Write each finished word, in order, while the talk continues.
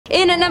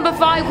In at number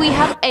 5 we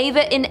have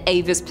Ava in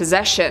Ava's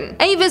Possession.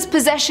 Ava's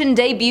Possession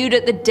debuted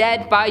at the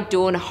Dead by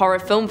Dawn Horror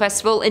Film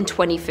Festival in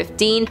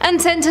 2015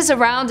 and centers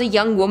around a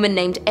young woman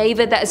named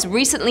Ava that has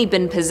recently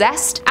been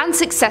possessed and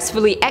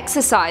successfully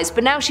exorcised,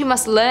 but now she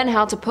must learn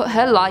how to put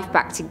her life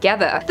back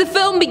together. The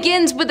film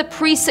begins with a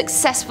priest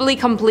successfully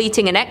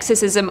completing an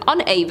exorcism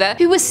on Ava,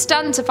 who is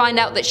stunned to find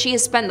out that she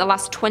has spent the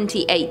last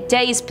 28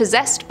 days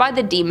possessed by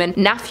the demon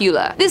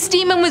Nafula. This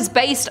demon was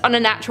based on a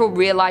natural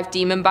real-life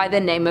demon by the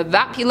name of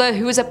Vapula,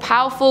 who is a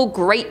powerful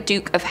Great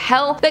Duke of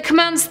Hell that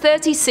commands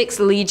 36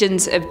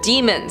 legions of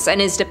demons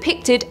and is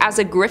depicted as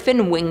a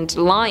griffin-winged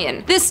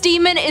lion. This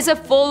demon is a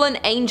fallen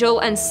angel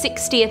and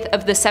 60th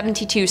of the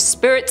 72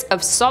 spirits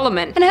of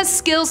Solomon and has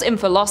skills in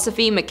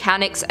philosophy,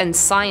 mechanics, and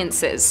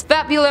sciences.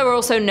 Vapula,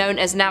 also known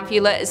as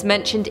Nafula, is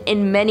mentioned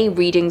in many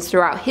readings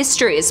throughout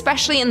history,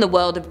 especially in the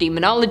world of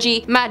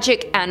demonology,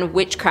 magic, and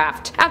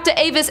witchcraft. After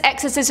Ava's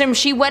exorcism,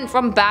 she went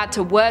from bad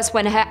to worse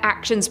when her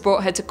actions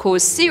brought her to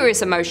cause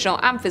serious emotional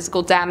and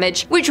physical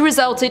damage, which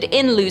resulted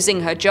in losing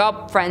her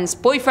job, friends,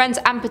 boyfriends,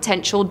 and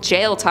potential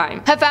jail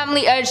time. Her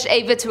family urged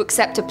Ava to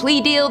accept a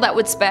plea deal that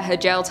would spare her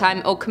jail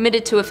time or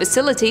committed to a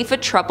facility for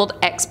troubled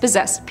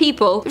ex-possessed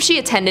people if she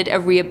attended a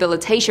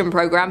rehabilitation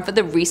program for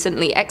the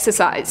recently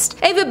exorcised.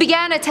 Ava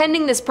began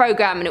attending this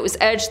program and it was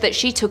urged that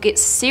she took it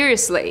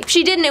seriously. If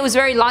she didn't, it was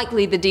very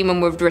likely the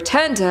demon would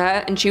return to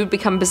her and she would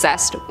become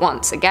possessed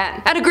once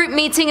again. At a group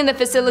meeting in the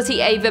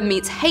facility, Ava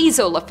meets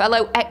Hazel, a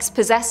fellow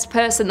ex-possessed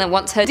person that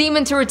wants her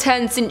demon to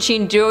return since she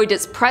enjoyed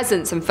its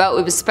presence and felt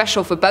it was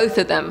special for both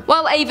of them.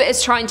 While Ava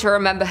is trying to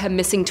remember her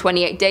missing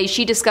 28 days,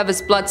 she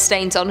discovers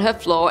bloodstains on her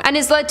floor and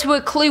is led to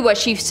a clue where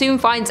she soon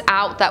finds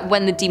out that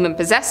when the demon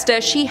possessed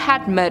her, she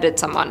had murdered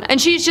someone,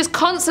 and she's just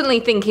constantly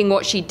thinking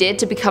what she did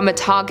to become a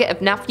target of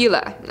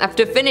Nafula.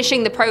 After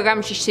finishing the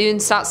program, she soon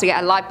starts to get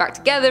her life back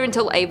together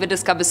until Ava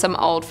discovers some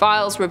old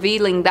files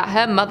revealing that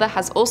her mother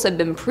has also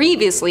been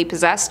previously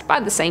possessed by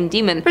the same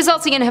demon,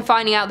 resulting in her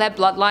finding out their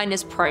bloodline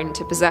is prone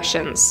to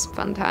possessions.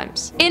 Fun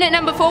times. In at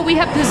number 4 we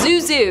have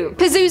Pazuzu.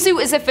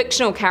 Pazuzu is a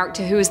fictional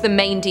character who is the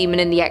main demon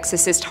in the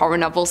Exorcist horror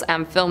novels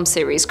and film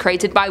series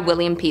created by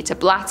William Peter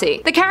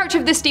Blatty. The character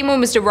of this demon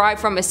was derived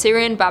from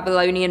Assyrian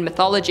Babylonian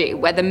mythology,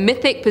 where the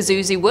mythic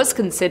Pazuzu was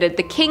considered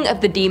the king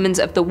of the demons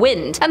of the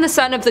wind and the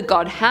son of the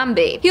god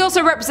Hambi. He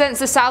also represents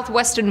the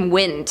southwestern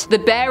wind, the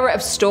bearer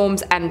of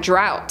storms and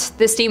drought.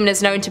 This demon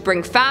is known to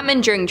bring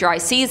famine during dry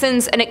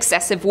seasons and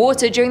excessive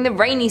water during the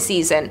rainy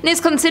season, and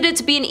is considered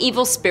to be an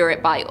evil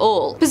spirit by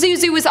all.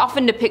 Pazuzu is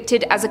often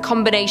depicted as a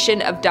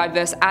combination of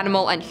diverse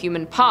animal and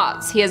human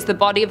parts. He has the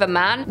body of a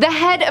man, the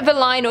head of a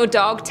lion or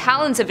dog,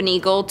 talons of an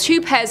eagle,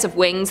 2 pairs of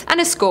wings, and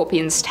a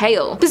scorpion's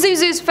tail.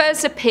 Pazuzu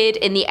first appeared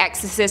in the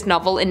Exorcist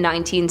novel in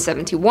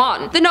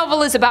 1971. The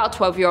novel is about a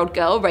 12-year-old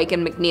girl,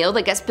 Regan McNeil,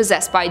 that gets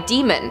possessed by a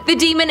demon. The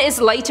demon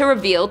is later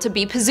revealed to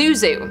be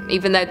Pazuzu.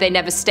 Even though they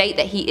never state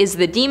that he is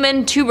the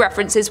demon, 2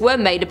 references were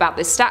made about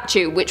this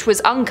statue, which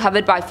was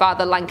uncovered by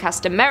Father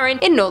Lancaster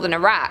Merrin in northern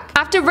Iraq.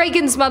 After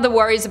Regan's mother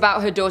worries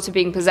about her daughter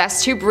being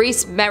possessed, 2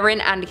 priests,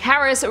 Merrin and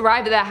Harris,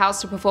 arrive at their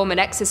house to perform an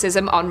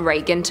exorcism on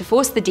Regan to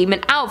force the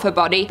demon out of her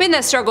body, but in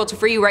their struggle to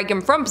free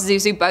Regan from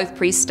Pazuzu, both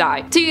priests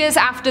die. 2 years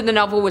after the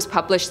novel was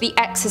published, The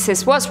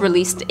Exorcist was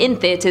released in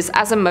theaters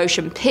as a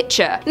motion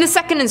picture. In the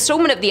second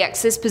installment of The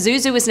Exorcist,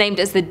 Pazuzu is named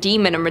as the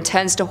demon and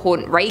returns to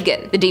haunt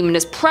Regan. The demon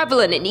is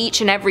prevalent in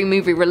each and every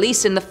movie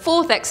released. In the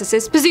 4th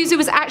Exorcist, Pazuzu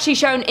was actually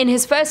shown in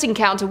his first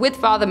encounter with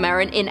Father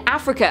Merrin in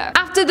Africa.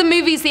 After the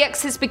movies, The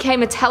Exorcist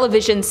became a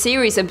television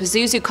series and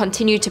Pazuzu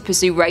continued to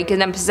pursue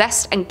Regan and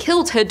possessed and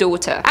killed her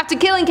daughter. After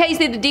killing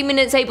Casey, the demon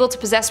is able to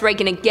possess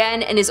Regan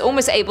again and is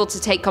almost able to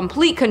take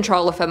complete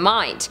control of her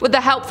mind. With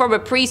the help from a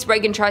priest,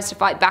 Regan tries to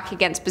fight back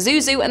against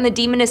Pazuzu and the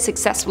demon is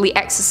successfully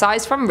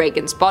exorcised from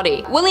Regan's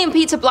body. William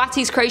Peter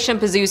Blatty's creation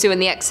of Pazuzu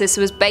and the Exorcist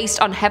was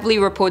based on heavily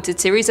reported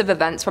series of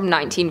events from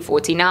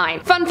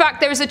 1949. Fun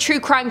fact, there is a true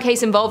crime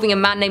case involving a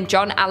man named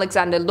John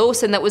Alexander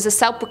Lawson that was a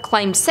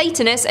self-proclaimed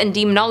Satanist and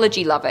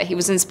demonology lover. He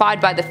was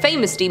inspired by the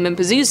famous demon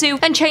Pazuzu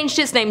and changed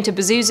his name to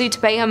Pazuzu to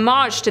pay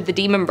homage to the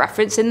demon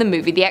reference in the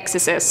movie The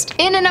Exorcist.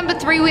 In at number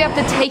 3 we have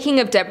The Taking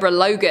of Deborah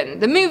Logan.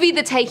 The movie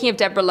The Taking of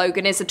Deborah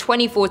Logan is a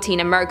 2014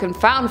 American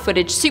found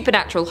footage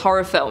supernatural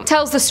horror film. It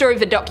tells the story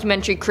of a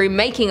documentary crew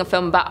making a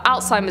film about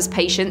Alzheimer's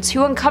patients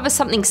who uncover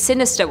something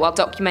sinister while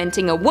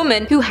documenting a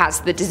woman who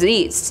has the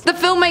disease. The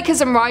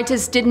filmmakers and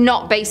writers did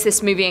not base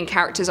this movie and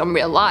characters on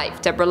real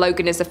life. Deborah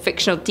Logan is a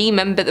fictional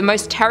demon, but the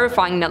most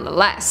terrifying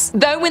nonetheless.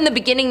 Though in the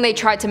beginning they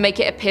tried to make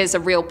it appear as a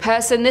real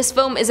person, this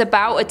film is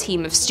about a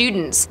team of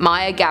students,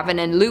 Maya, Gavin,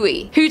 and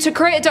Louie, who to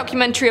create a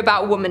documentary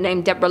about a woman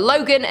named Deborah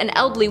Logan, an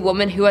elderly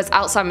woman who has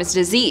Alzheimer's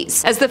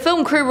disease. As the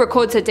film crew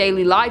records her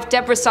daily life,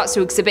 Deborah starts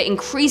to exhibit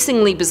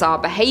increasingly bizarre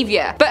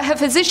behavior, but her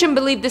physician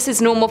believed this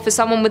is normal for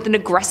someone with an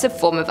aggressive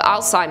form of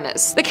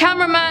Alzheimer's. The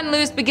cameraman,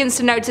 Lewis, begins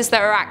to notice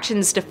that her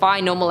actions defy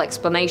normal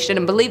explanation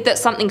and believe that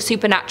something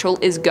supernatural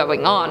is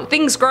going on.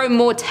 Things grow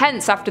more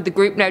tense after the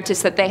group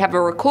notice that they have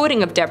a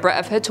recording of Deborah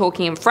of her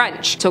talking in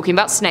French, talking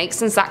about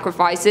snakes and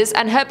sacrifices,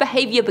 and her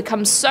behavior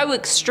becomes so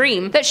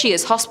extreme that she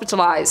is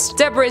hospitalized.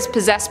 Deborah is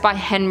possessed by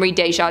Henry Henry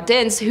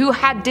Desjardins, who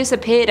had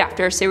disappeared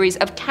after a series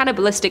of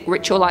cannibalistic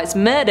ritualized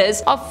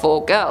murders of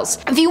 4 girls.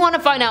 If you want to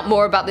find out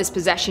more about this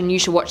possession, you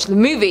should watch the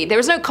movie. There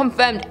is no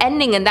confirmed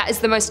ending, and that is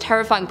the most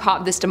terrifying part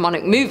of this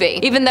demonic movie.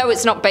 Even though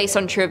it's not based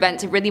on true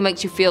events, it really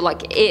makes you feel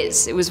like it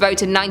is. It was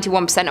voted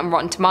 91% on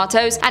Rotten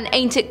Tomatoes, and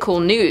Ain't It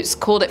Cool News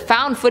called it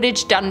found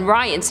footage done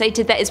right and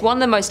stated that it's one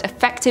of the most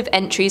effective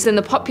entries in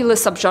the popular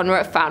subgenre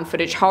of found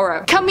footage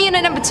horror. Coming in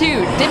at number 2,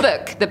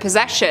 Dybbuk The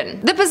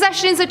Possession. The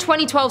Possession is a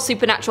 2012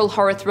 supernatural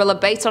horror thriller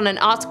based on an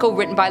article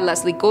written by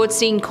Leslie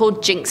Goldstein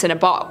called Jinx in a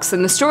Box,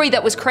 and the story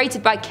that was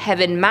created by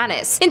Kevin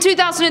Mannis. In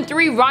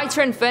 2003,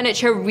 writer and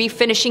furniture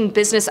refinishing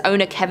business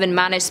owner Kevin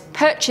Mannis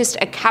purchased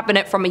a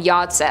cabinet from a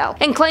yard sale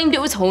and claimed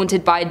it was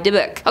haunted by a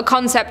Dybbuk, a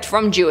concept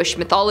from Jewish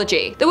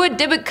mythology. The word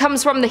Dybbuk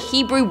comes from the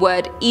Hebrew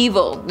word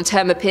evil. The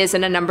term appears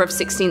in a number of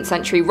 16th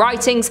century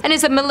writings and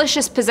is a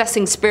malicious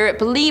possessing spirit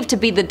believed to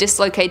be the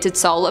dislocated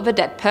soul of a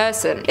dead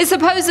person. It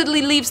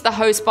supposedly leaves the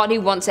host body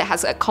once it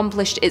has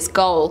accomplished its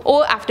goal,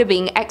 or after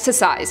being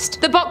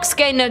exorcised. The box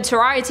gained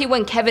notoriety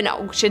when Kevin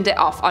auctioned it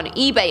off on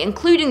eBay,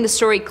 including the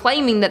story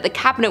claiming that the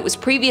cabinet was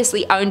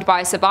previously owned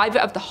by a survivor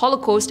of the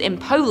Holocaust in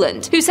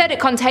Poland, who said it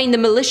contained the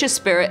malicious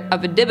spirit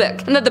of a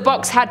Dybbuk, and that the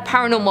box had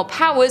paranormal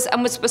powers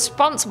and was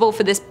responsible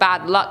for this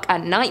bad luck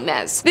and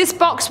nightmares. This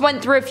box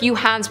went through a few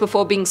hands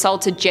before being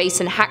sold to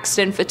Jason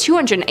Haxton for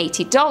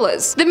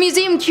 $280. The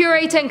museum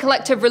curator and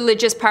collector of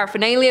religious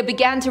paraphernalia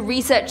began to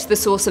research the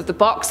source of the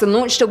box and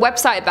launched a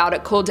website about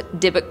it called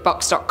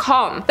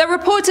DybbukBox.com that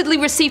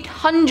reportedly received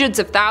hundreds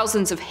of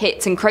thousands of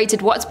hits and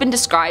created what's been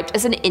described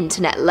as an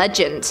internet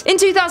legend. In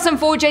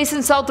 2004,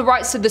 Jason sold the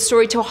rights to the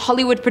story to a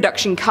Hollywood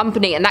production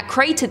company, and that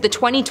created the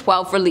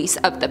 2012 release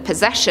of The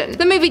Possession.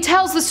 The movie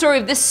tells the story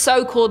of this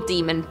so-called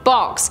demon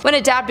box, when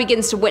a dad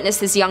begins to witness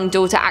his young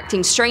daughter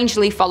acting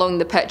strangely following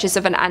the purchase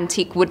of an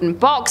antique wooden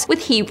box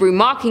with Hebrew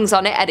markings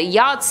on it at a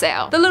yard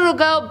sale. The little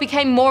girl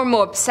became more and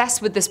more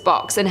obsessed with this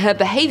box, and her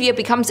behavior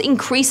becomes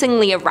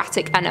increasingly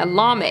erratic and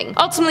alarming,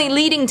 ultimately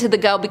leading to the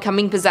girl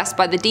becoming possessed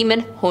by the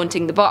demon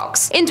haunting the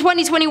box. In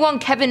 2021,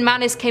 Kevin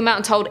Mannis came out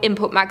and told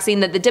Input magazine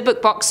that the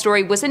Dybbuk box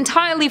story was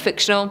entirely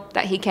fictional,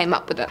 that he came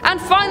up with it. And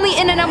finally,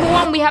 in at number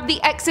 1, we have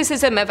The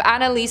Exorcism of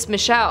Anneliese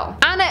Michel.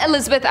 Anna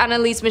Elisabeth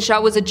Anneliese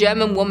Michel was a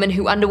German woman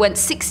who underwent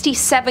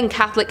 67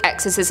 Catholic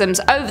exorcisms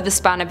over the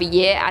span of a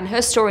year, and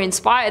her story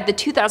inspired the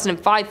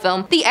 2005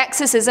 film The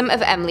Exorcism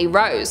of Emily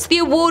Rose, the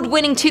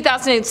award-winning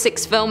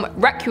 2006 film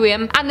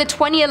Requiem, and the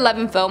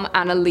 2011 film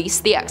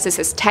Anneliese The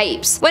Exorcist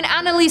Tapes. When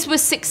Anneliese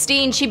was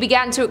 16, she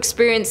began to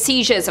experience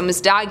seizures and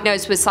was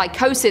diagnosed with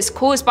psychosis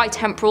caused by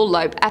temporal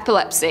lobe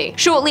epilepsy.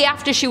 Shortly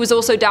after, she was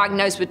also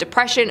diagnosed with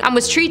depression and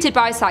was treated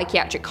by a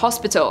psychiatric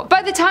hospital.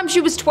 By the time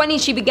she was 20,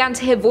 she began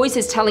to hear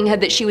voices telling her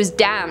that she was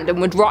damned and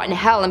would rot in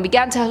hell, and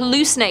began to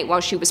hallucinate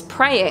while she was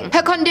praying.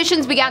 Her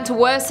conditions began to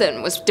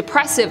worsen, was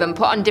depressive, and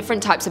put on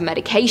different types of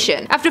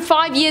medication. After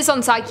 5 years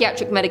on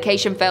psychiatric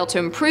medication failed to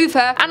improve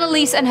her,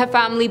 Anneliese and her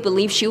family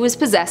believed she was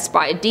possessed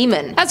by a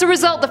demon. As a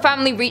result, the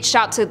family reached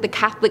out to the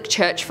Catholic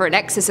Church for an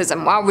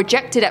exorcism. While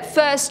rejected at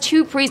first,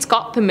 2 priests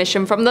got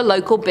permission from the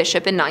local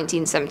bishop in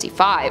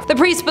 1975. The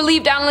priest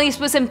believed Anneliese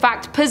was in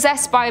fact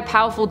possessed by a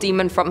powerful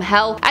demon from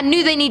hell, and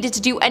knew they needed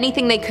to do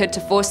anything they could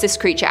to force this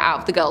creature out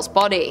of the girl's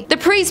body. The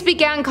priest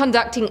began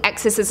conducting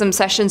exorcism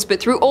sessions, but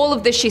through all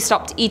of this she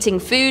stopped eating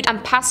food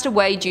and passed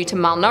away due to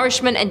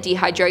malnourishment and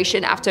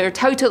dehydration after a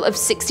total of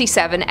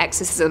 67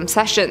 exorcism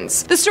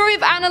sessions. The story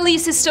of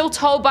Anneliese is still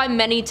told by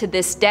many to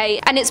this day,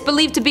 and it's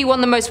believed to be one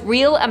of the most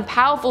real and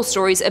powerful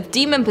stories of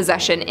demon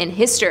possession in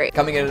history.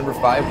 Coming in at number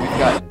 5, we've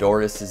got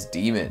Doris's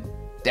Demon.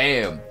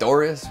 Damn,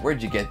 Doris,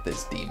 where'd you get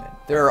this demon?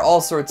 There are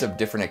all sorts of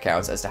different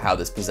accounts as to how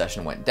this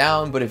possession went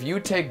down, but if you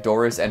take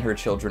Doris and her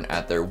children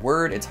at their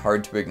word, it's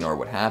hard to ignore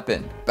what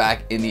happened.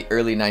 Back in the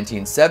early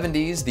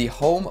 1970s, the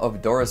home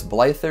of Doris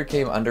Blyther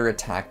came under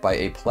attack by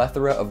a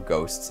plethora of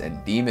ghosts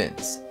and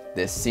demons.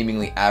 This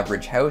seemingly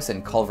average house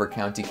in Culver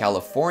County,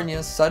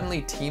 California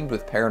suddenly teemed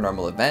with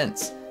paranormal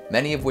events,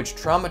 many of which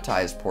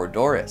traumatized poor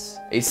Doris.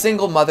 A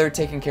single mother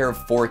taking care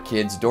of 4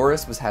 kids,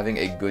 Doris was having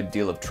a good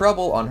deal of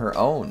trouble on her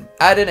own.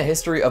 Add in a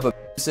history of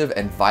abusive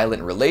and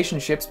violent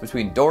relationships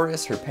between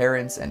Doris, her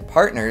parents, and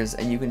partners,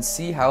 and you can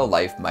see how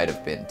life might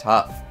have been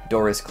tough.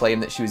 Doris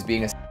claimed that she was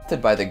being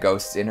assaulted by the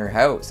ghosts in her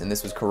house, and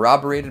this was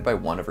corroborated by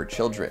one of her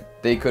children.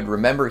 They could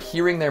remember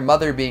hearing their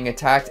mother being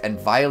attacked and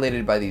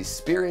violated by these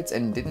spirits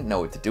and didn't know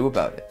what to do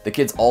about it. The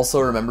kids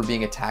also remember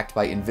being attacked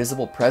by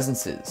invisible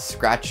presences,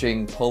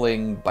 scratching,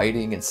 pulling,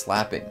 biting, and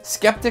slapping.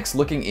 Skeptics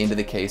looking into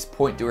the case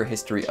point to her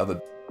history of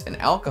abuse and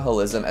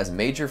alcoholism as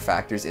major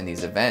factors in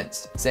these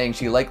events, saying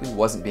she likely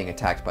wasn't being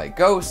attacked by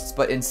ghosts,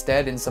 but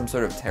instead in some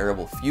sort of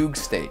terrible fugue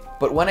state.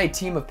 But when a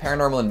team of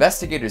paranormal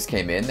investigators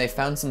came in, they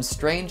found some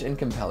strange and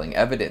compelling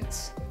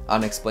evidence.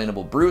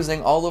 unexplainable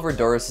bruising all over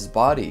Doris's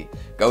body,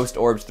 ghost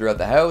orbs throughout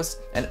the house,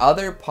 and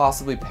other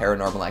possibly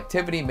paranormal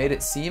activity made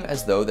it seem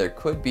as though there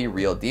could be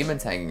real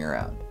demons hanging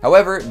around.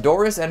 However,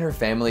 Doris and her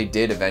family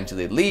did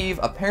eventually leave,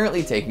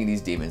 apparently taking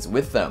these demons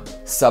with them.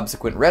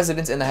 Subsequent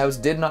residents in the house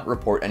did not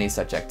report any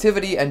such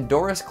activity, and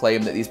Doris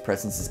claimed that these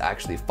presences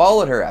actually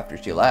followed her after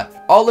she left.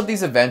 All of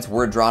these events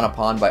were drawn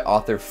upon by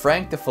author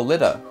Frank de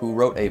Folita, who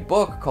wrote a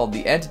book called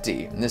The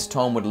Entity, and this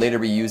tome would later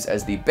be used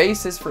as the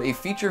basis for a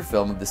feature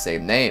film of the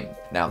same name.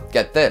 Now,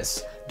 get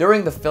this.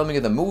 During the filming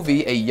of the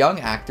movie, a young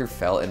actor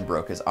fell and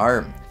broke his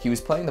arm. He was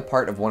playing the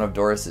part of one of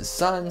Doris's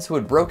sons who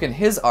had broken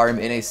his arm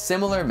in a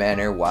similar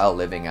manner while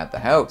living at the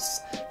house.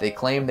 They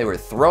claimed they were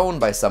thrown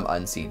by some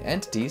unseen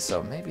entity,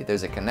 so maybe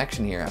there's a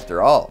connection here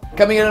after all.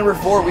 Coming in at number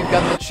 4, we've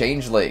got the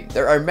Changeling.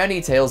 There are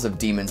many tales of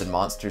demons and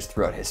monsters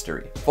throughout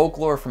history.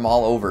 Folklore from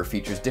all over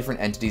features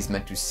different entities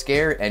meant to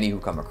scare any who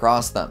come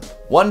across them.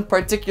 One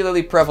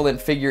particularly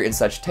prevalent figure in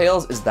such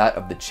tales is that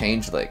of the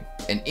Changeling,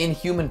 an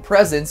inhuman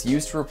presence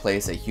used to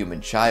replace a human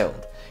child.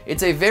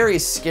 It's a very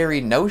scary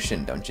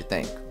notion, don't you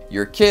think?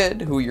 Your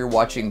kid, who you're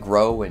watching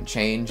grow and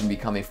change and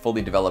become a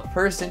fully developed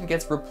person,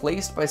 gets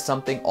replaced by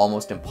something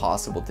almost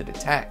impossible to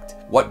detect.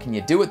 What can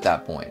you do at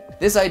that point?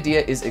 This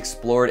idea is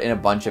explored in a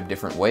bunch of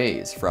different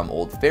ways, from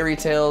old fairy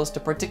tales to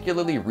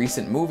particularly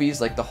recent movies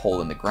like The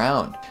Hole in the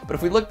Ground. But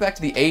if we look back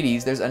to the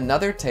 80s, there's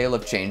another tale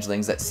of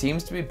changelings that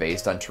seems to be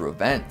based on true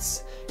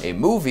events. A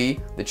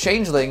movie, The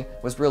Changeling,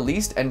 was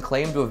released and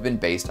claimed to have been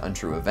based on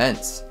true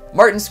events.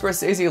 Martin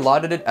Scorsese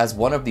lauded it as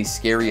one of the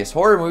scariest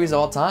horror movies of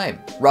all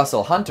time.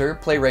 Russell Hunter,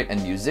 playwright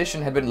and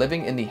musician, had been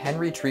living in the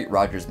Henry Treat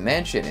Rogers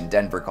mansion in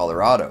Denver,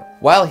 Colorado.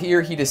 While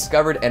here, he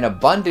discovered an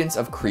abundance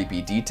of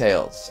creepy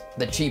details.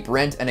 The cheap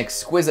rent and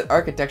exquisite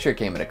architecture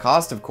came at a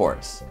cost, of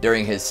course.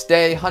 During his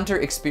stay, Hunter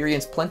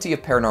experienced plenty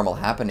of paranormal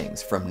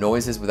happenings, from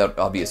noises without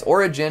obvious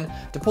origin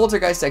to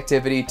poltergeist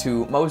activity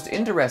to, most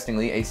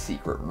interestingly, a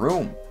secret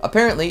room.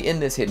 Apparently, in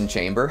this hidden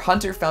chamber,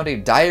 Hunter found a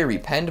diary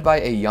penned by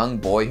a young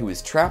boy who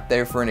was trapped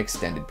there for an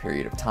extended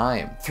period of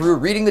time. Through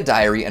reading the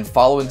diary and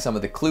following some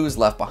of the clues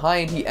left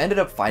behind, he ended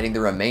up finding the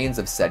remains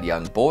of said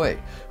young boy,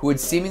 who had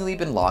seemingly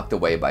been locked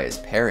away by his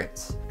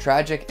parents.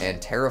 Tragic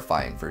and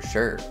terrifying for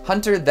sure.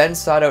 Hunter then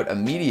sought out a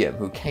medium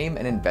who came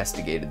and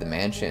investigated the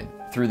mansion.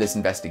 Through this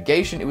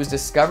investigation, it was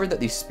discovered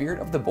that the spirit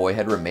of the boy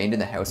had remained in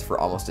the house for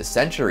almost a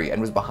century and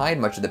was behind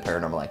much of the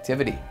paranormal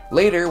activity.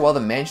 Later, while the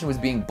mansion was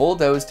being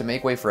bulldozed to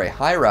make way for a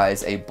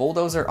high-rise, a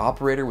bulldozer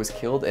operator was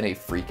killed in a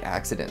freak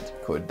accident.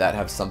 Could that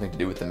have something to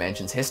do with the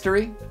mansion's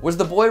history? Was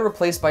the boy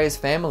replaced by his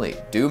family,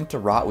 doomed to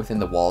rot within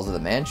the walls of the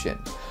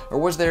mansion? Or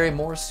was there a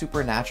more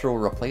supernatural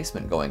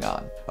replacement going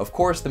on? Of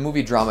course, the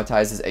movie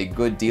dramatizes a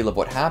good deal of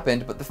what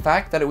happened, but the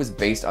fact that it was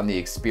based on the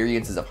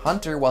experiences of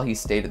Hunter while he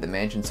stayed at the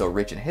mansion so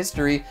rich in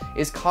history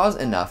is cause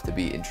enough to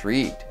be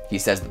intrigued. He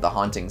says that the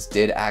hauntings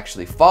did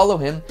actually follow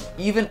him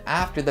even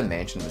after the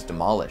mansion was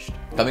demolished.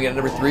 Coming in at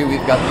number 3,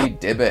 we've got the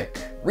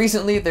Dybbuk.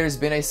 Recently, there's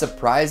been a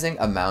surprising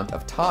amount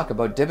of talk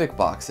about Dybbuk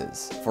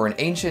boxes. For an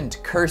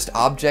ancient, cursed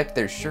object,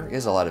 there sure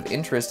is a lot of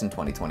interest in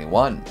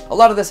 2021. A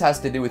lot of this has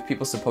to do with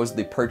people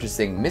supposedly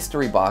purchasing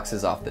mystery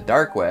boxes off the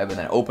dark web and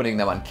then opening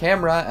them on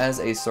camera as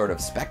a sort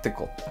of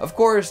spectacle. Of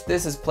course,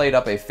 this has played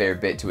up a fair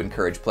bit to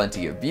encourage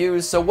plenty of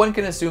views, so one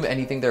can assume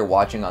anything they're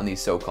watching on the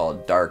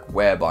so-called dark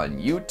web on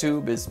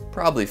YouTube is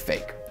probably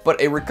fake. But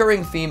a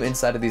recurring theme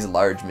inside of these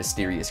large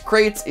mysterious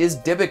crates is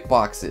Dybbuk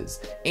boxes,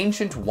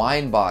 ancient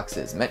wine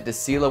boxes meant to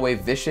seal away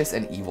vicious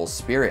and evil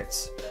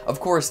spirits.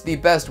 Of course, the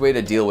best way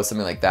to deal with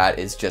something like that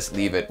is just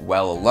leave it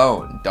well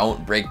alone.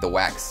 Don't break the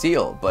wax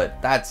seal, but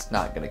that's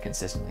not going to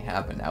consistently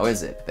happen now,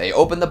 is it? They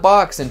open the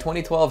box, and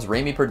 2012's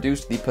Raimi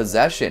produced The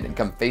Possession and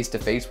come face to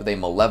face with a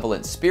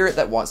malevolent spirit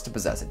that wants to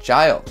possess a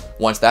child.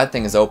 Once that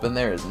thing is open,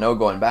 there is no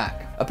going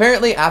back.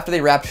 Apparently, after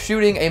they wrapped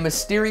shooting, a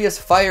mysterious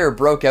fire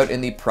broke out in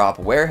the prop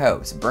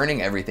warehouse,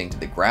 burning everything to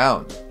the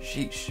ground.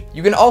 Sheesh.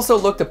 You can also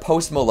look to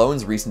Post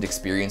Malone's recent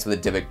experience with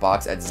a Dybbuk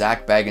box at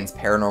Zach Bagans'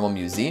 Paranormal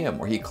Museum,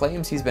 where he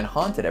claims he's been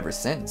haunted ever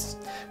since.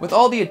 With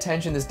all the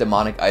attention this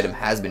demonic item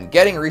has been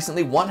getting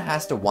recently, one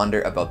has to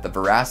wonder about the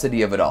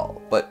veracity of it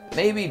all, but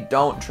maybe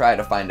don't try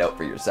to find out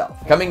for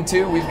yourself. Coming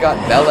to, we've got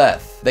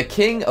Baalberith, the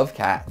King of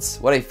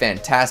Cats. What a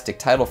fantastic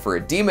title for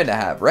a demon to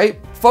have, right?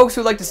 Folks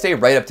who like to stay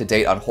right up to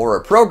date on horror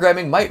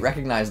programming might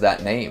recognize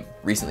that name.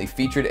 Recently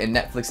featured in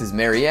Netflix's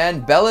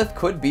Marianne, Baalberith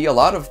could be a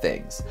lot of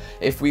things.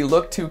 If we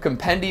look to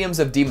compendiums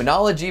of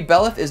demonology,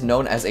 Baalberith is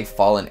known as a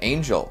fallen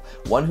angel,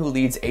 one who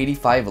leads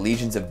 85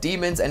 legions of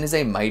demons and is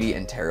a mighty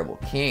and terrible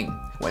king.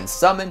 When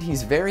summoned,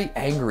 he's very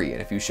angry,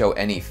 and if you show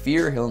any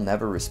fear, he'll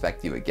never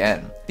respect you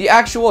again. The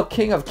actual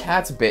King of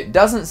Cats bit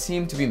doesn't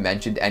seem to be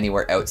mentioned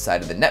anywhere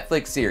outside of the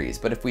Netflix series,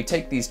 but if we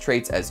take these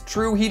traits as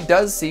true, he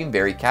does seem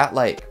very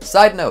cat-like.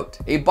 Side note,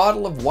 a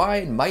bottle of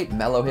wine might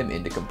mellow him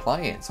into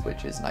compliance,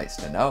 which is nice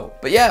to know.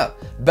 video. But yeah,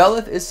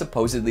 Baalberith is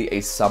supposedly a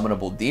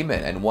summonable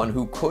demon and one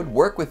who could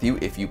work with you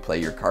if you play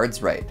your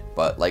cards right.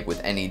 But like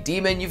with any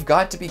demon, you've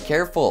got to be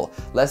careful,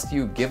 lest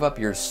you give up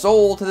your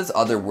soul to this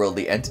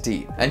otherworldly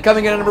entity. And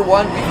coming in at number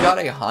 1, we've got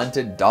a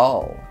haunted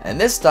doll. And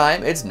this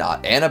time, it's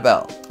not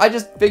Annabelle. I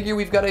just figure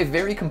we've got a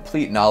very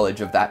complete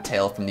knowledge of that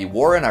tale from the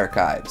Warren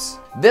archives.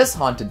 This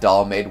haunted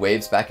doll made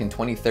waves back in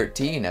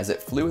 2013 as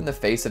it flew in the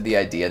face of the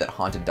idea that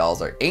haunted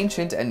dolls are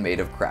ancient and made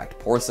of cracked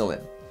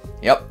porcelain.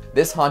 Yep,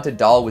 this haunted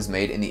doll was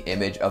made in the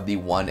image of the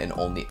one and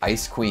only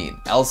Ice Queen,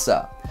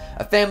 Elsa.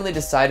 A family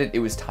decided it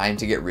was time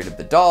to get rid of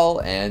the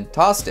doll and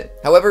tossed it.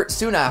 However,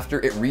 soon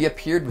after, it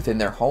reappeared within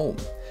their home.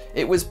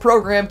 It was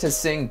programmed to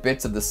sing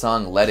bits of the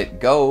song Let It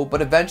Go,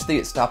 but eventually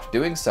it stopped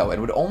doing so and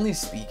would only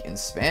speak in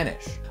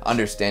Spanish.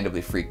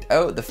 Understandably freaked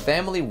out, the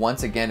family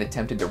once again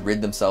attempted to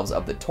rid themselves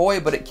of the toy,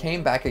 but it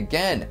came back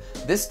again,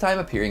 this time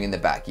appearing in the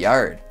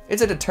backyard.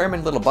 It's a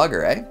determined little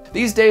bugger, eh?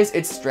 These days,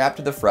 it's strapped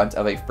to the front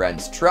of a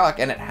friend's truck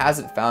and it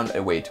hasn't found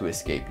a way to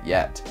escape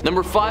yet.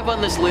 Number 5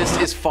 on this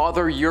list is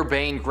Father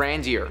Urbain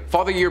Grandier.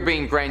 Father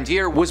Urbain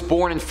Grandier was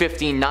born in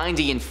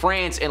 1590 in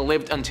France and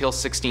lived until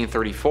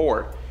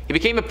 1634. He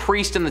became a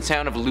priest in the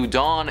town of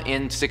Loudun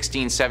in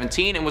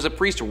 1617 and was a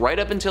priest right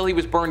up until he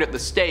was burned at the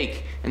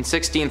stake in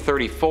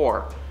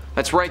 1634.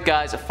 That's right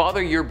guys,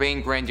 Father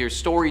Urbain Grandier's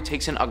story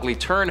takes an ugly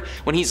turn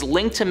when he's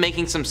linked to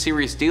making some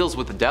serious deals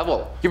with the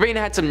devil. Urbain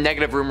had some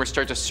negative rumors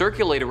start to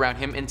circulate around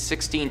him in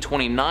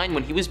 1629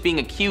 when he was being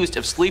accused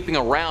of sleeping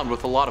around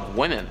with a lot of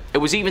women. It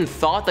was even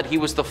thought that he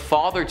was the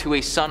father to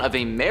a son of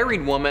a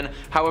married woman,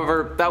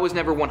 however that was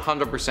never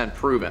 100%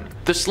 proven.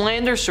 The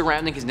slander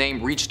surrounding his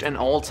name reached an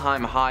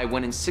all-time high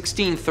when in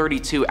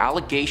 1632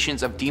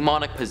 allegations of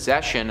demonic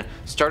possession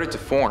started to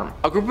form.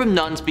 A group of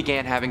nuns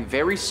began having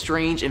very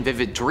strange and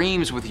vivid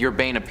dreams with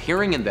Urbain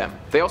appearing in them.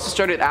 They also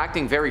started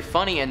acting very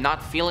funny and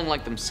not feeling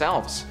like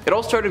themselves. It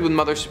all started with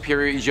Mother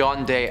Superior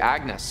Jeanne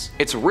d'Agnes.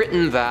 It's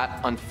written that,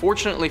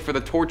 unfortunately for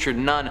the tortured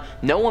nun,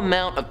 no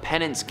amount of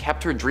penance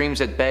kept her dreams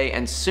at bay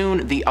and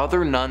soon the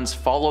other nuns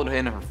followed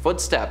in her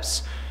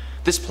footsteps.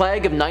 This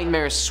plague of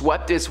nightmares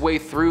swept its way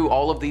through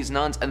all of these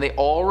nuns and they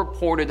all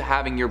reported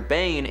having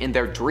Urbain in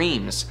their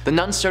dreams. The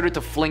nuns started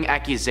to fling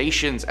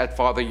accusations at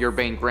Father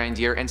Urbain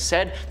Grandier and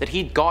said that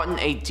he'd gotten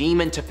a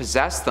demon to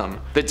possess them.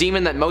 The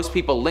demon that most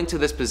people link to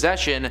this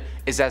possession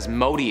is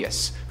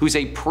Asmodeus, who's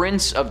a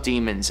prince of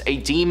demons, a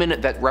demon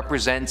that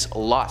represents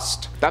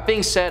lust. That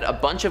being said, a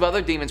bunch of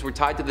other demons were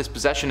tied to this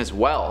possession as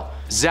well.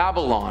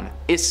 Zabalon,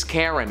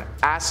 Iskarin,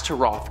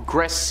 Astaroth,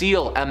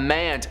 Gresil,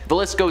 Amand, the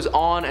list goes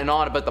on and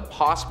on about the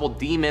possible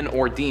demon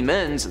or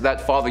demons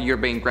that Father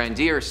Urbain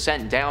Grandier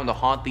sent down to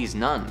haunt these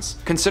nuns.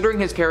 Considering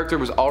his character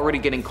was already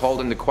getting called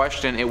into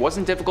question, it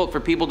wasn't difficult for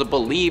people to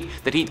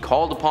believe that he'd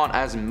called upon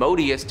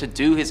Asmodeus to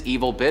do his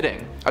evil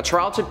bidding. A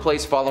trial took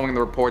place following the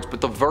reports, but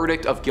the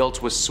verdict of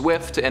guilt was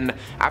swift, and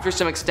after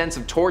some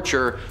extensive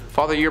torture,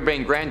 Father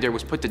Urbain Grandier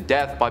was put to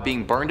death by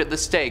being burned at the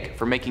stake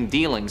for making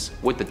dealings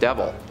with the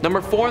devil.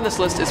 Number 4 on this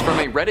list is from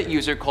a Reddit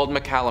user called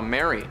McCallum.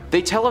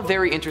 They tell a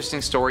very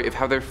interesting story of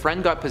how their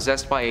friend got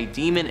possessed by a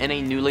demon in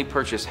a newly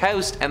purchased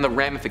house and the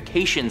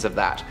ramifications of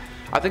that.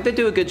 I think they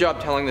do a good job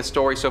telling this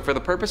story, so for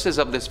the purposes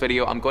of this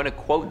video, I'm going to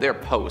quote their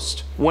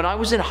post. When I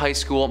was in high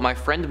school, my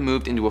friend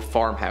moved into a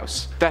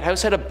farmhouse. That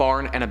house had a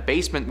barn and a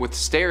basement with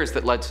stairs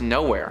that led to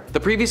nowhere. The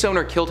previous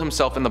owner killed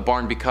himself in the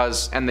barn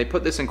because, and they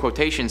put this in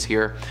quotations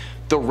here,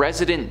 the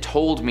resident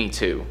told me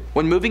to.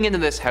 When moving into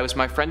this house,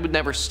 my friend would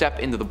never step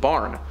into the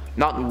barn.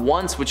 Not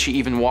once would she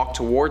even walk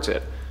towards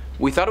it.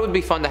 We thought it would be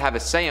fun to have a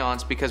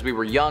seance because we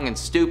were young and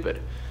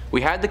stupid.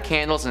 We had the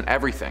candles and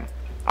everything.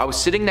 I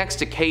was sitting next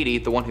to Katie,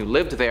 the one who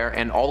lived there,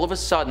 and all of a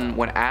sudden,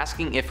 when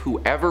asking if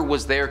whoever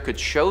was there could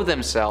show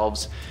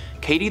themselves,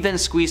 Katie then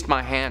squeezed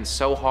my hand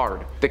so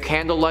hard. The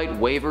candlelight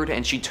wavered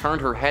and she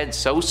turned her head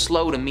so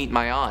slow to meet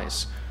my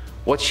eyes.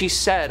 What she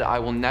said I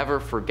will never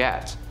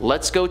forget.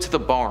 Let's go to the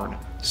barn.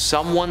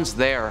 Someone's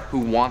there who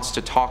wants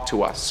to talk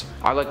to us.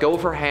 I let go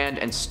of her hand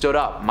and stood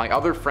up. My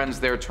other friends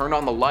there turned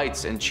on the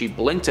lights and she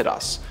blinked at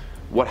us.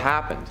 What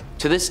happened?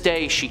 To this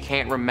day, she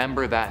can't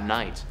remember that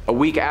night. A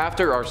week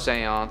after our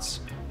seance,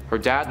 her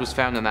dad was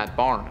found in that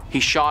barn. He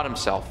shot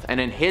himself, and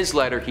in his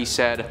letter he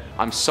said,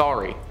 "I'm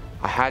sorry,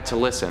 I had to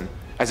listen,"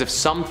 as if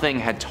something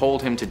had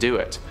told him to do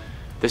it.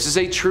 This is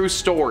a true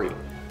story.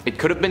 It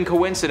could have been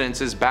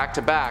coincidences back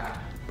to back,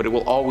 but it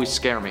will always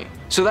scare me.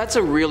 So that's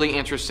a really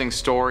interesting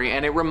story,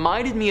 and it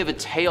reminded me of a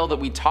tale that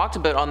we talked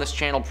about on this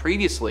channel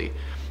previously.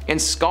 In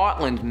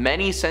Scotland,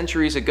 many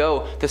centuries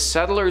ago, the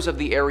settlers of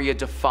the area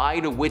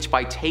defied a witch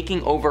by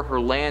taking over her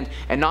land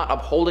and not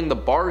upholding the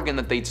bargain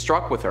that they'd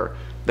struck with her.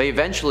 They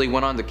eventually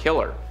went on to kill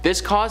her.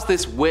 This caused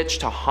this witch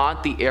to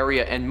haunt the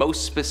area, and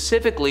most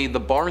specifically the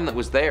barn that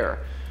was there.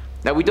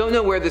 Now, we don't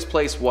know where this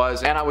place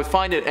was, and I would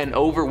find it an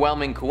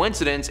overwhelming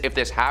coincidence if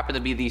this happened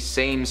to be the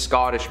same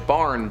Scottish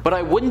barn, but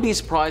I wouldn't be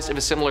surprised if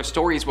a similar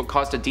story is what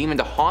caused a demon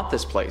to haunt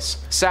this place.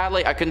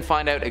 Sadly, I couldn't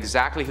find out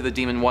exactly who the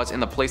demon was in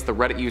the place the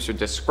Reddit user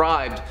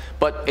described,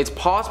 but it's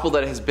possible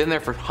that it has been there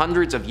for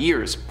hundreds of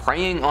years,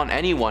 preying on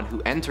anyone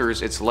who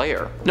enters its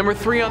lair. Number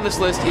 3 on this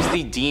list is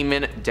the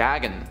demon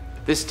Dagon.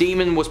 This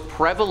demon was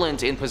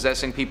prevalent in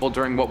possessing people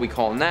during what we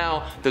call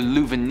now the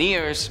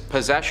Louverniers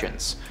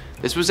possessions.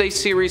 This was a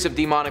series of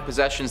demonic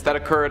possessions that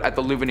occurred at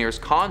the Louverniers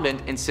convent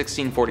in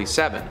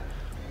 1647.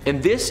 In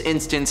this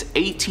instance,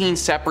 18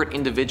 separate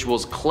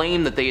individuals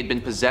claimed that they had been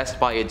possessed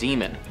by a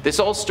demon. This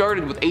all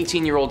started with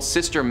 18-year-old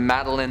sister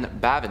Madeleine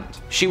Bavent.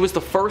 She was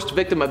the first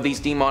victim of these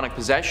demonic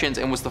possessions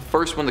and was the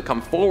first one to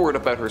come forward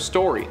about her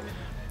story.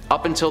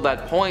 Up until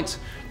that point,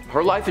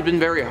 her life had been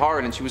very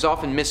hard and she was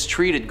often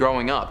mistreated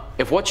growing up.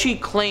 If what she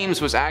claims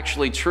was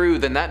actually true,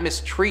 then that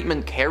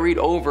mistreatment carried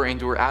over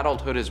into her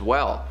adulthood as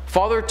well.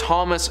 Father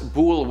Thomas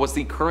Boule was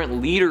the current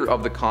leader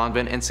of the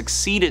convent and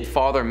succeeded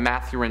Father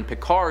Mathurin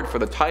Picard for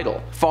the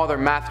title. Father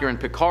Mathurin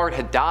Picard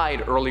had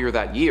died earlier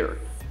that year.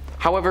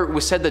 However, it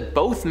was said that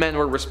both men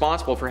were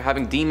responsible for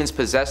having demons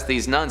possess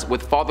these nuns,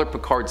 with Father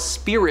Picard's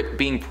spirit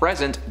being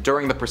present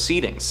during the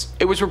proceedings.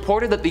 It was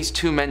reported that these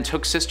two men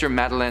took Sister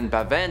Madeleine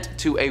Bavent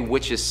to a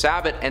witch's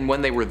sabbat, and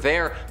when they were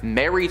there,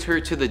 married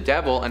her to the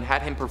devil and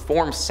had him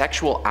perform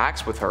sexual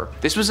acts with her.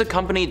 This was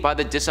accompanied by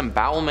the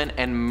disembowelment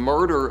and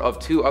murder of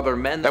two other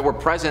men that were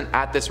present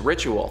at this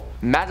ritual.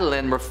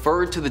 Madeleine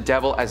referred to the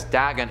devil as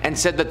Dagon and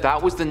said that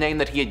that was the name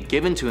that he had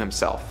given to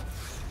himself.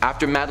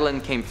 After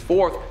Madeleine came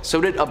forth, so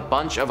did a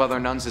bunch of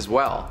other nuns as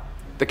well.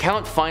 The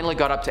count finally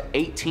got up to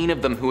 18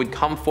 of them who had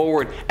come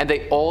forward, and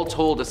they all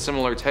told a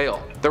similar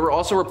tale. There were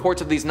also reports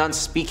of these nuns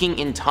speaking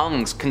in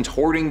tongues,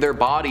 contorting their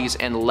bodies,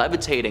 and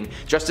levitating,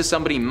 just as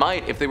somebody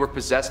might if they were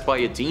possessed by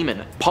a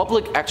demon.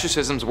 Public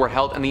exorcisms were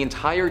held, and the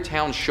entire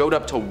town showed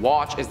up to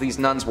watch as these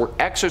nuns were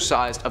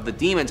exorcised of the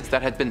demons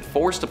that had been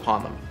forced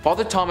upon them.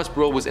 Father Thomas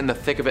Boule was in the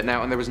thick of it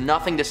now, and there was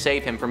nothing to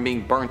save him from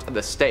being burnt at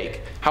the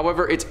stake.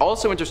 However, it's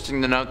also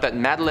interesting to note that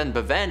Madeleine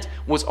Bavent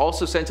was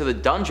also sent to the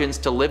dungeons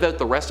to live out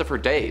the rest of her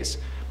days.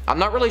 I'm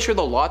not really sure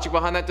the logic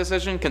behind that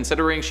decision,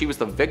 considering she was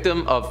the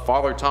victim of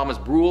Father Thomas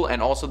Boule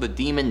and also the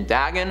demon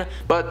Dagon,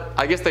 but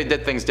I guess they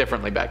did things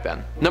differently back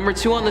then. Number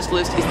 2 on this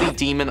list is the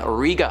demon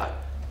Riga.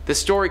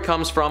 This story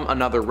comes from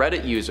another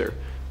Reddit user.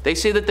 They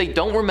say that they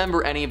don't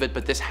remember any of it,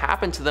 but this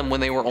happened to them when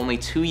they were only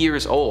 2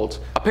 years old.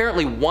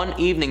 Apparently one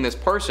evening this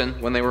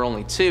person, when they were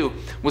only 2,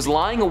 was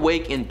lying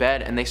awake in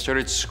bed and they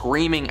started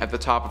screaming at the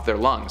top of their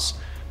lungs.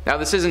 Now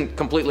this isn't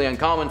completely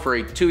uncommon for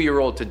a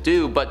 2-year-old to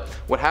do, but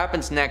what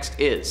happens next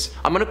is,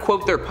 I'm going to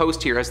quote their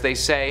post here as they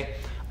say,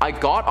 "I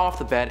got off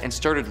the bed and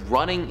started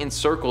running in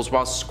circles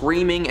while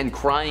screaming and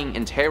crying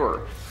in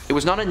terror. It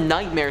was not a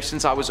nightmare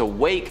since I was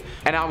awake,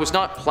 and I was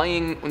not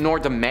playing nor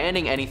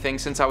demanding anything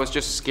since I was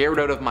just scared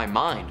out of my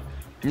mind.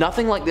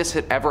 Nothing like this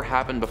had ever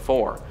happened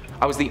before.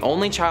 I was the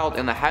only child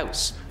in the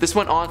house. This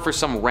went on for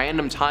some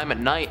random time at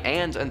night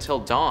and until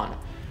dawn.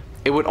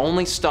 It would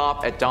only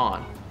stop at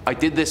dawn. I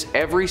did this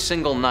every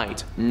single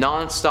night,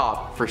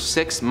 non-stop, for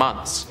 6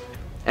 months."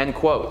 End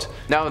quote.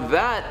 Now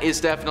that is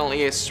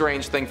definitely a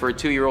strange thing for a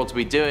 2-year-old to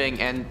be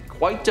doing, and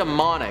quite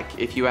demonic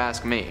if you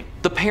ask me.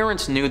 The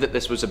parents knew that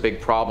this was a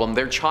big problem.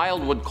 Their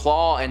child would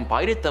claw and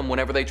bite at them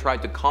whenever they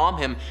tried to calm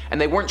him,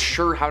 and they weren't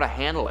sure how to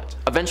handle it.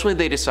 Eventually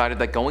they decided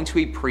that going to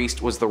a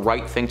priest was the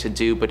right thing to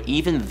do, but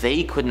even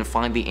they couldn't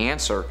find the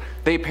answer.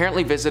 They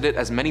apparently visited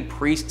as many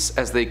priests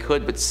as they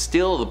could, but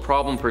still the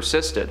problem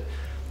persisted.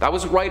 That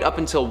was right up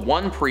until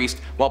one priest,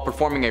 while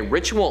performing a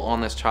ritual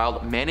on this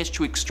child, managed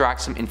to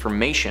extract some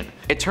information.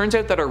 It turns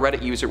out that our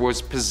Reddit user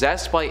was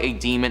possessed by a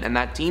demon, and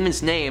that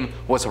demon's name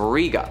was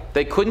Riga.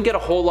 They couldn't get a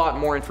whole lot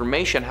more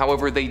information,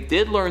 however they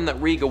did learn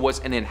that Riga was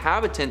an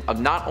inhabitant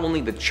of not only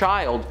the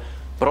child,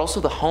 but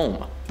also the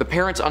home. The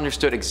parents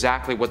understood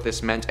exactly what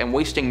this meant, and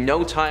wasting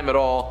no time at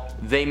all,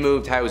 they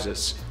moved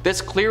houses.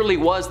 This clearly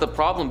was the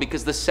problem,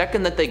 because the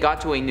second that they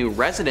got to a new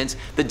residence,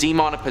 the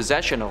demonic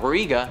possession of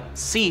Riga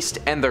ceased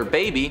and their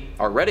baby,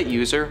 our Reddit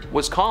user,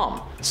 was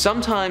calm.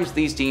 Sometimes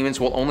these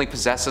demons will only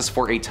possess us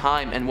for a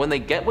time, and when they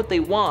get what they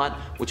want,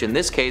 which in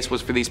this case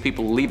was for these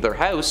people to leave their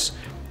house,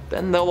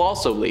 then they'll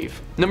also leave.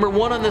 Number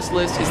 1 on this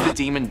list is the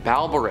demon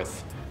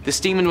Baalberith. This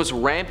demon was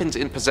rampant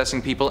in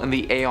possessing people in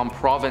the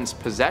Aon-Provence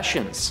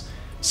possessions.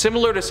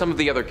 Similar to some of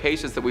the other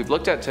cases that we've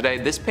looked at today,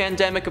 this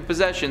pandemic of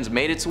possessions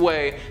made its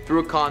way through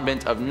a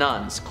convent of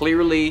nuns.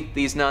 Clearly,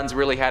 these nuns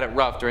really had it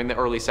rough during the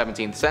early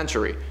 17th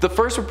century. The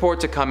first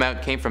report to come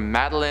out came from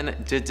Madeleine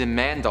de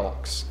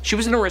Demandaux. She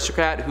was an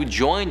aristocrat who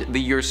joined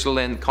the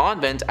Ursuline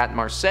convent at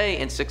Marseille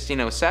in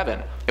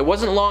 1607. It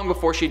wasn't long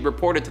before she'd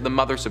reported to the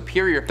Mother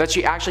Superior that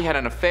she actually had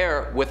an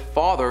affair with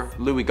Father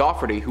Louis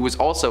Goffardy, who was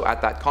also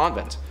at that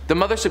convent. The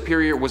Mother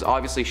Superior was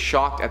obviously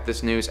shocked at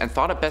this news and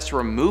thought it best to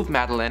remove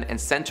Madeleine and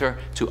send her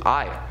to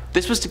Aix.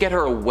 This was to get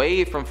her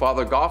away from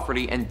Father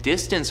Goffardy and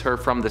distance her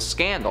from the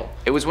scandal.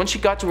 It was when she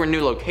got to her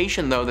new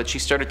location though that she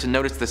started to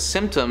notice the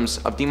symptoms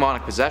of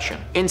demonic possession.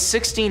 In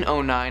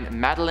 1609,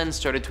 Madeleine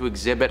started to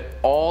exhibit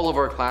all of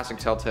our classic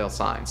telltale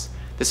signs.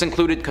 This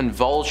included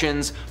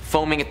convulsions,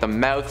 foaming at the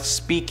mouth,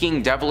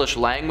 speaking devilish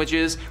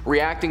languages,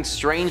 reacting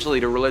strangely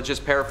to religious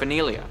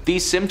paraphernalia.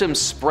 These symptoms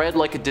spread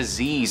like a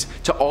disease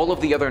to all of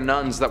the other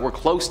nuns that were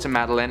close to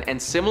Madeleine, and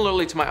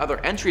similarly to my other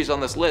entries on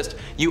this list,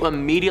 you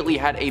immediately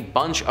had a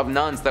bunch of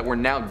nuns that were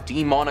now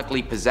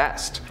demonically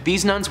possessed.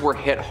 These nuns were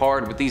hit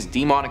hard with these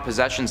demonic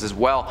possessions as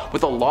well,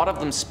 with a lot of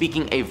them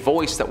speaking a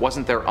voice that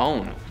wasn't their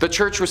own. The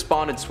church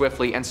responded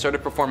swiftly and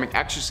started performing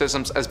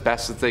exorcisms as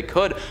best as they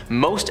could.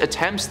 Most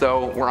attempts,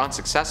 though, were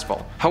unsuccessful.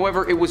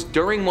 However, it was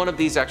during one of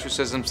these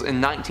exorcisms in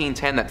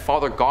 1910 that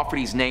Father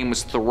Goffredy's name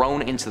was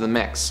thrown into the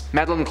mix.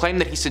 Madeleine claimed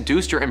that he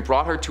seduced her and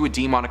brought her to a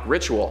demonic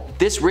ritual.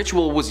 This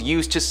ritual was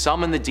used to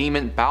summon the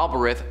demon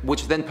Baalberith,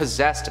 which then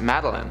possessed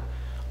Madeleine.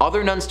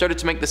 Other nuns started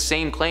to make the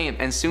same claim,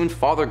 and soon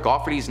Father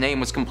Goffredy's name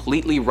was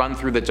completely run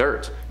through the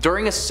dirt.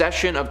 During a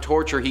session of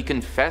torture, he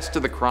confessed to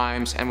the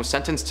crimes and was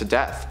sentenced to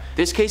death.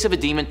 This case of a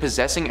demon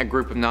possessing a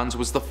group of nuns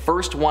was the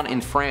first one in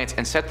France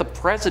and set the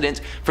precedent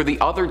for the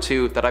other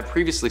two that I've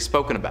previously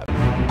spoken about.